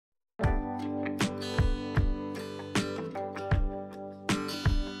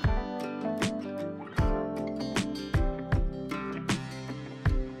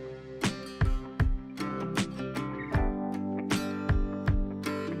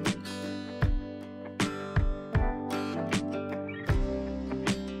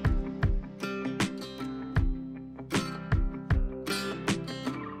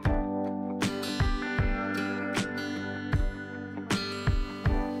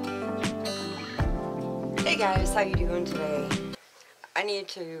guys, how you doing today? I need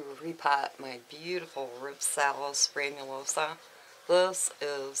to repot my beautiful Rhipsalis Ramulosa. This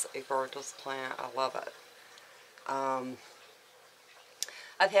is a gorgeous plant. I love it.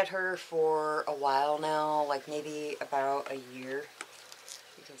 I've had her for a while now, like maybe about a year.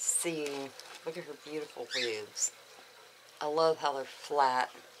 You can see, look at her beautiful leaves. I love how they're flat.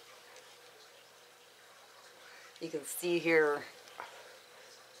 You can see here,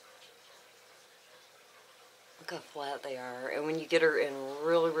 look how flat they are. And when you get her in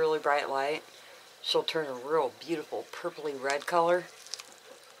really bright light, she'll turn a real beautiful purpley red color.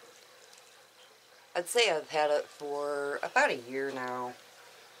 I'd say I've had it for about a year now,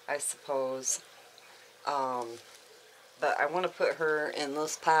 I suppose. But I want to put her in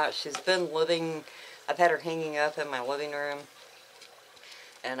this pot. She's been living, I've had her hanging up in my living room.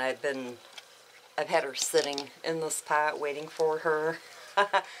 And I've had her sitting in this pot waiting for her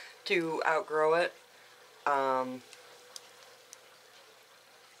to outgrow it. I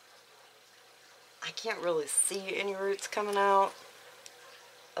can't really see any roots coming out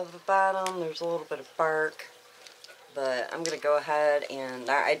of the bottom. There's a little bit of bark, but I'm gonna go ahead and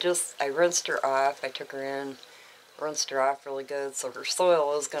I rinsed her off. I took her in, rinsed her off really good, so her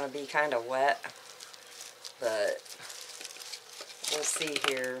soil is gonna be kind of wet, but we'll see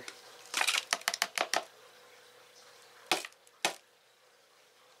here.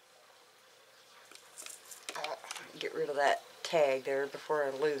 Get rid of that tag there before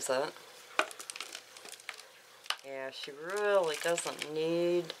I lose it. Yeah, she really doesn't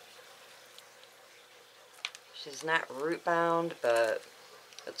need, she's not root bound, but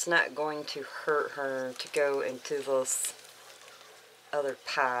it's not going to hurt her to go into this other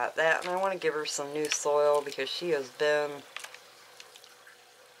pot. And I want to give her some new soil because she has been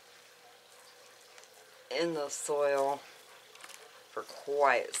in the soil for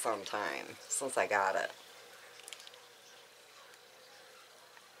quite some time since I got it.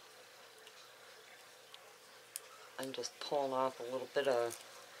 I'm just pulling off a little bit of,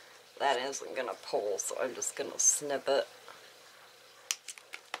 that isn't going to pull, so I'm just going to snip it.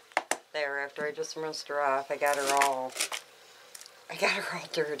 There, after I just rinsed her off, I got her all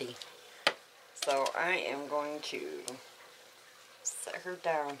dirty. So I am going to set her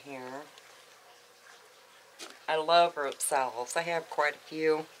down here. I love Rhipsalis. I have quite a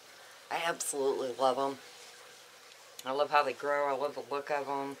few. I absolutely love them. I love how they grow. I love the look of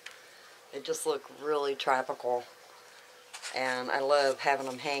them. They just look really tropical. And I love having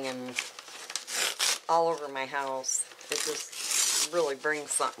them hanging all over my house. It just really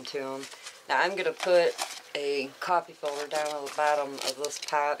brings something to them. Now I'm going to put a coffee filter down at the bottom of this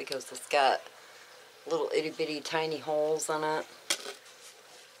pot because it's got little itty bitty tiny holes in it.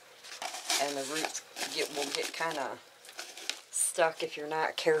 And the roots will get kind of stuck if you're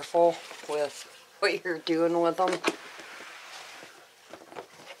not careful with what you're doing with them.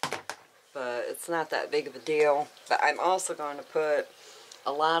 But it's not that big of a deal. But I'm also going to put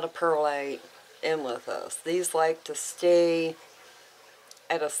a lot of perlite in with this. These like to stay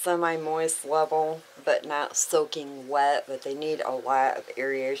at a semi-moist level, but not soaking wet, but they need a lot of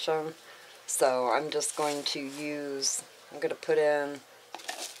aeration. So I'm just going to use, I'm going to put in a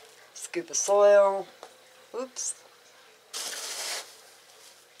scoop of soil, oops,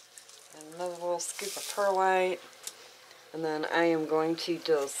 and another little scoop of perlite. And then I am going to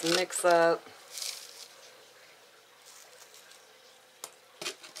just mix up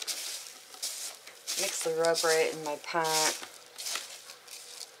her up right in my pot.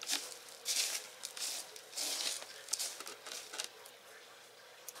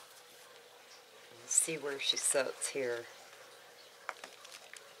 Let's see where she sits here.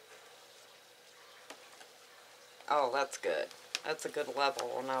 Oh, that's good. That's a good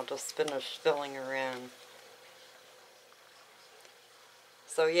level, and I'll just finish filling her in.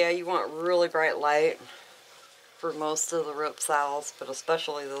 So yeah, you want really bright light for most of the Rhipsalis, but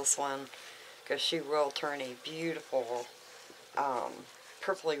especially this one, because she will turn a beautiful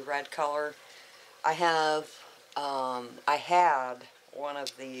purpley red color. I had one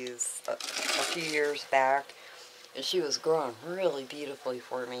of these a few years back, and she was growing really beautifully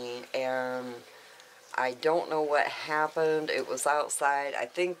for me, and I don't know what happened. It was outside. I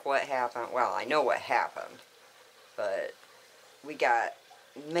think what happened, well, I know what happened, but we got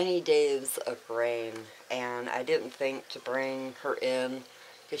many days of rain, and I didn't think to bring her in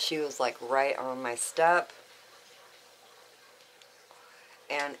because she was like right on my step,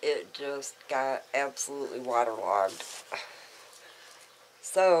 and it just got absolutely waterlogged.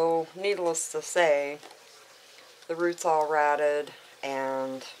 So needless to say, the roots all rotted,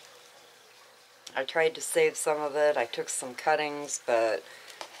 and I tried to save some of it. I took some cuttings, but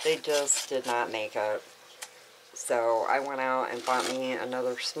they just did not make it. So I went out and bought me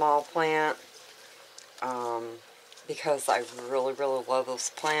another small plant because I really, really love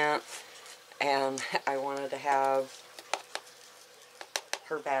this plant, and I wanted to have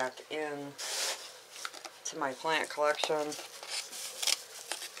her back in to my plant collection.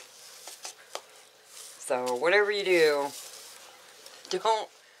 So whatever you do, don't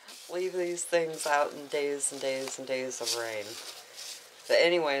leave these things out in days and days and days of rain. But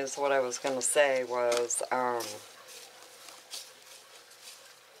anyways, what I was going to say was,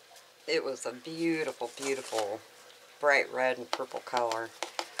 it was a beautiful, beautiful bright red and purple color.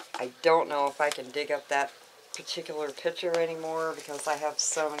 I don't know if I can dig up that particular picture anymore because I have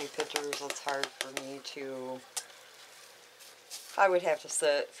so many pictures. It's hard for me to, I would have to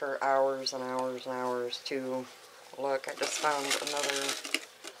sit for hours and hours and hours to look. I just found another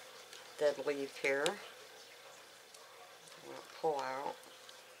dead leaf here. I'm going to pull out.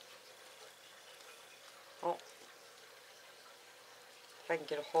 Oh, if I can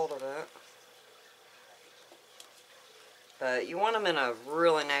get a hold of it. But you want them in a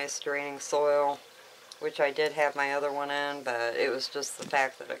really nice draining soil, which I did have my other one in, but it was just the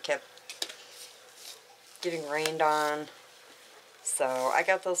fact that it kept getting rained on. So I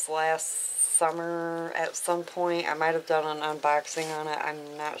got this last summer at some point. I might have done an unboxing on it.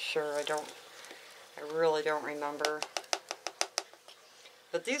 I'm not sure. I really don't remember.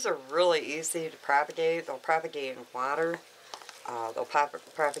 But these are really easy to propagate. They'll propagate in water. They'll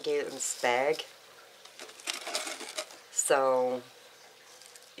propagate in spag. So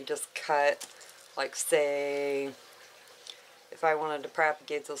you just cut, like say, if I wanted to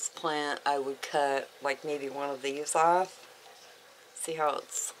propagate this plant, I would cut like maybe one of these off. See how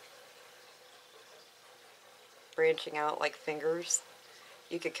it's branching out like fingers?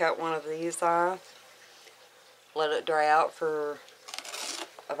 You could cut one of these off, let it dry out for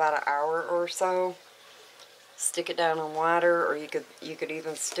about an hour or so, stick it down in water, or you could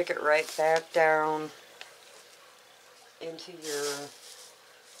even stick it right back down into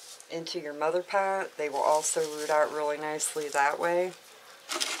your mother pot. They will also root out really nicely that way.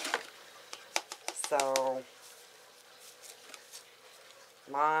 So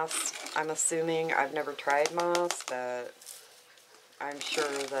moss, I'm assuming, I've never tried moss, but I'm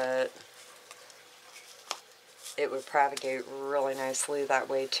sure that it would propagate really nicely that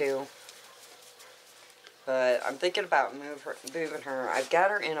way too. But I'm thinking about moving her. I've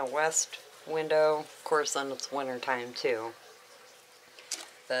got her in a west window. Of course, then it's winter time too.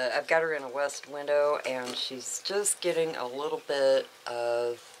 But I've got her in a west window, and she's just getting a little bit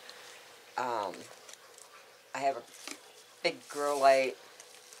of, I have a big grow light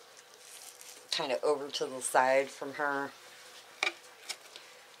kind of over to the side from her,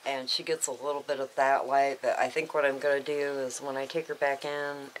 and she gets a little bit of that light. But I think what I'm going to do is when I take her back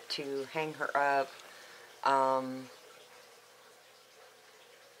in to hang her up,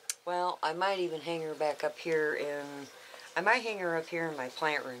 well, I might even hang her back up here I might hang her up here in my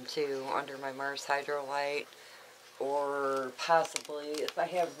plant room too, under my Mars Hydrolite, or possibly, if I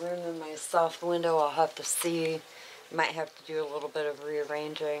have room in my soft window, I'll have to see. Might have to do a little bit of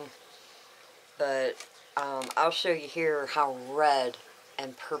rearranging. But I'll show you here how red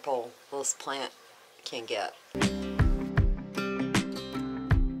and purple this plant can get.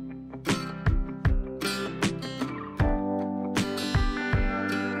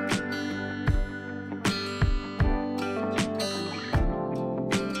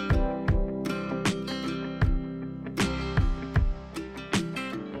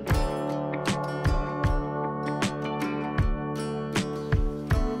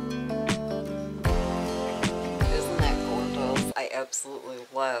 Absolutely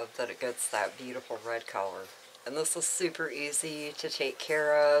love that it gets that beautiful red color, and this is super easy to take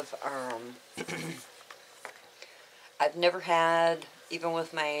care of. I've never had, even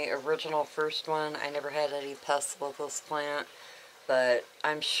with my original first one, I never had any pests with this plant, but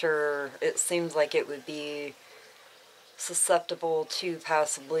I'm sure it seems like it would be susceptible to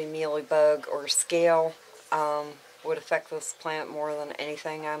possibly mealybug or scale. Would affect this plant more than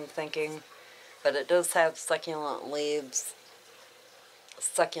anything, I'm thinking. But it does have succulent leaves,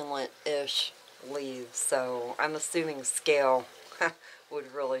 succulent-ish leaves, so I'm assuming scale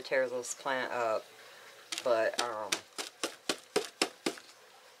would really tear this plant up. But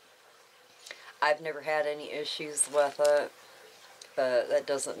I've never had any issues with it, but that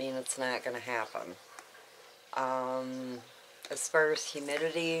doesn't mean it's not going to happen. As far as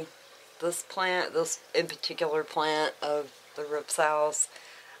humidity, this in particular plant of the Rhipsalis,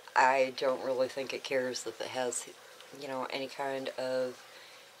 I don't really think it cares if it has, you know, any kind of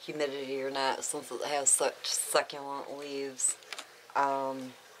humidity or not, since it has such succulent leaves.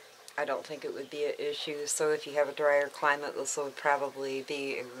 I don't think it would be an issue. So if you have a drier climate, this would probably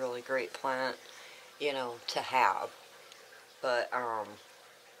be a really great plant, you know, to have. But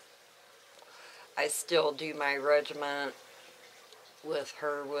I still do my regimen with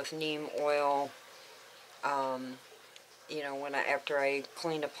her with neem oil. You know, after I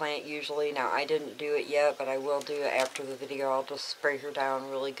clean a plant usually. Now I didn't do it yet, but I will do it after the video. I'll just spray her down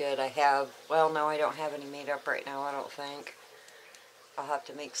really good. I have, well, no, I don't have any made up right now, I don't think. I'll have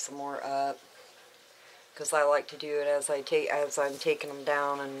to make some more up, because I like to do it as I'm taking them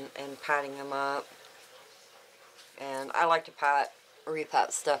down and potting them up. And I like to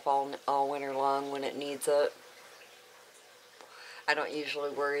repot stuff all winter long when it needs it. I don't usually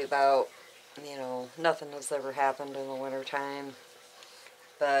worry about, you know, nothing has ever happened in the winter time.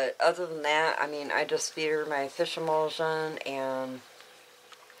 But other than that, I mean, I just feed her my fish emulsion, and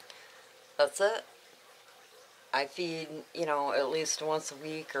that's it. I feed, you know, at least once a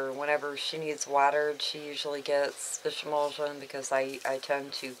week, or whenever she needs watered, she usually gets fish emulsion, because I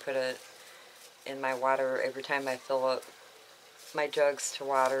tend to put it in my water every time I fill up my jugs to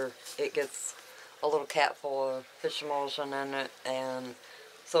water. It gets a little cap full of fish emulsion in it, and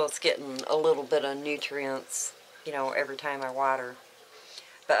so it's getting a little bit of nutrients, you know, every time I water.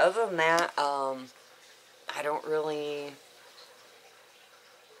 But other than that, I don't really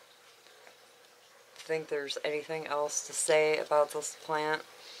think there's anything else to say about this plant.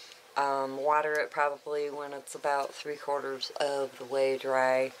 Water it probably when it's about 3/4 of the way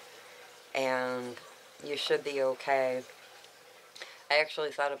dry, and you should be okay. I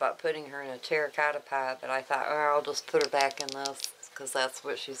actually thought about putting her in a terracotta pot, but I thought, oh, I'll just put her back in this, because that's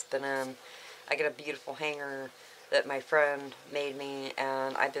what she's been in. I got a beautiful hanger that my friend made me,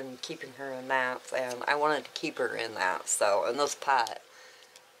 and I've been keeping her in that, and I wanted to keep her in that. So, and this pot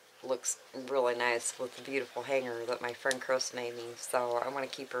looks really nice with the beautiful hanger that my friend Chris made me, so I want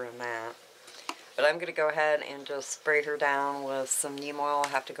to keep her in that. But I'm going to go ahead and just spray her down with some neem oil.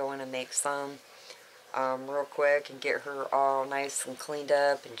 I'll have to go in and make some real quick and get her all nice and cleaned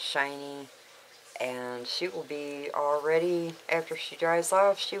up and shiny. And she will be all ready, after she dries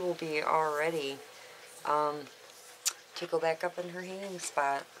off, she will be all ready to go back up in her hanging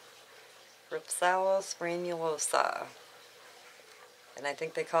spot. Rhipsalis Ramulosa. And I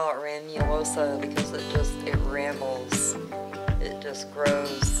think they call it Ramulosa because it rambles. It just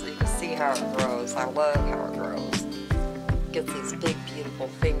grows. You can see how it grows. I love how it grows. It gets these big, beautiful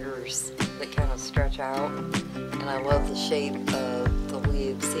fingers that kind of stretch out. And I love the shape of the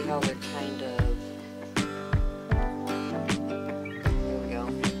leaves. See how they're kind of... There we go.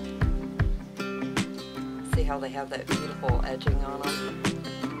 See how they have that beautiful edging on them?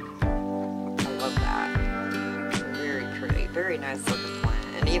 I love that. Very pretty. Very nice looking plant.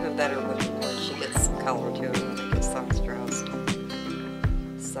 And even better looking when she gets some color to it when it gets sun stressed.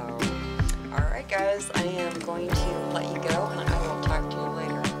 So, alright guys, I am going to let you go, and I will talk to you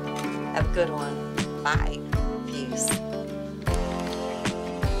later. Have a good one. Bye.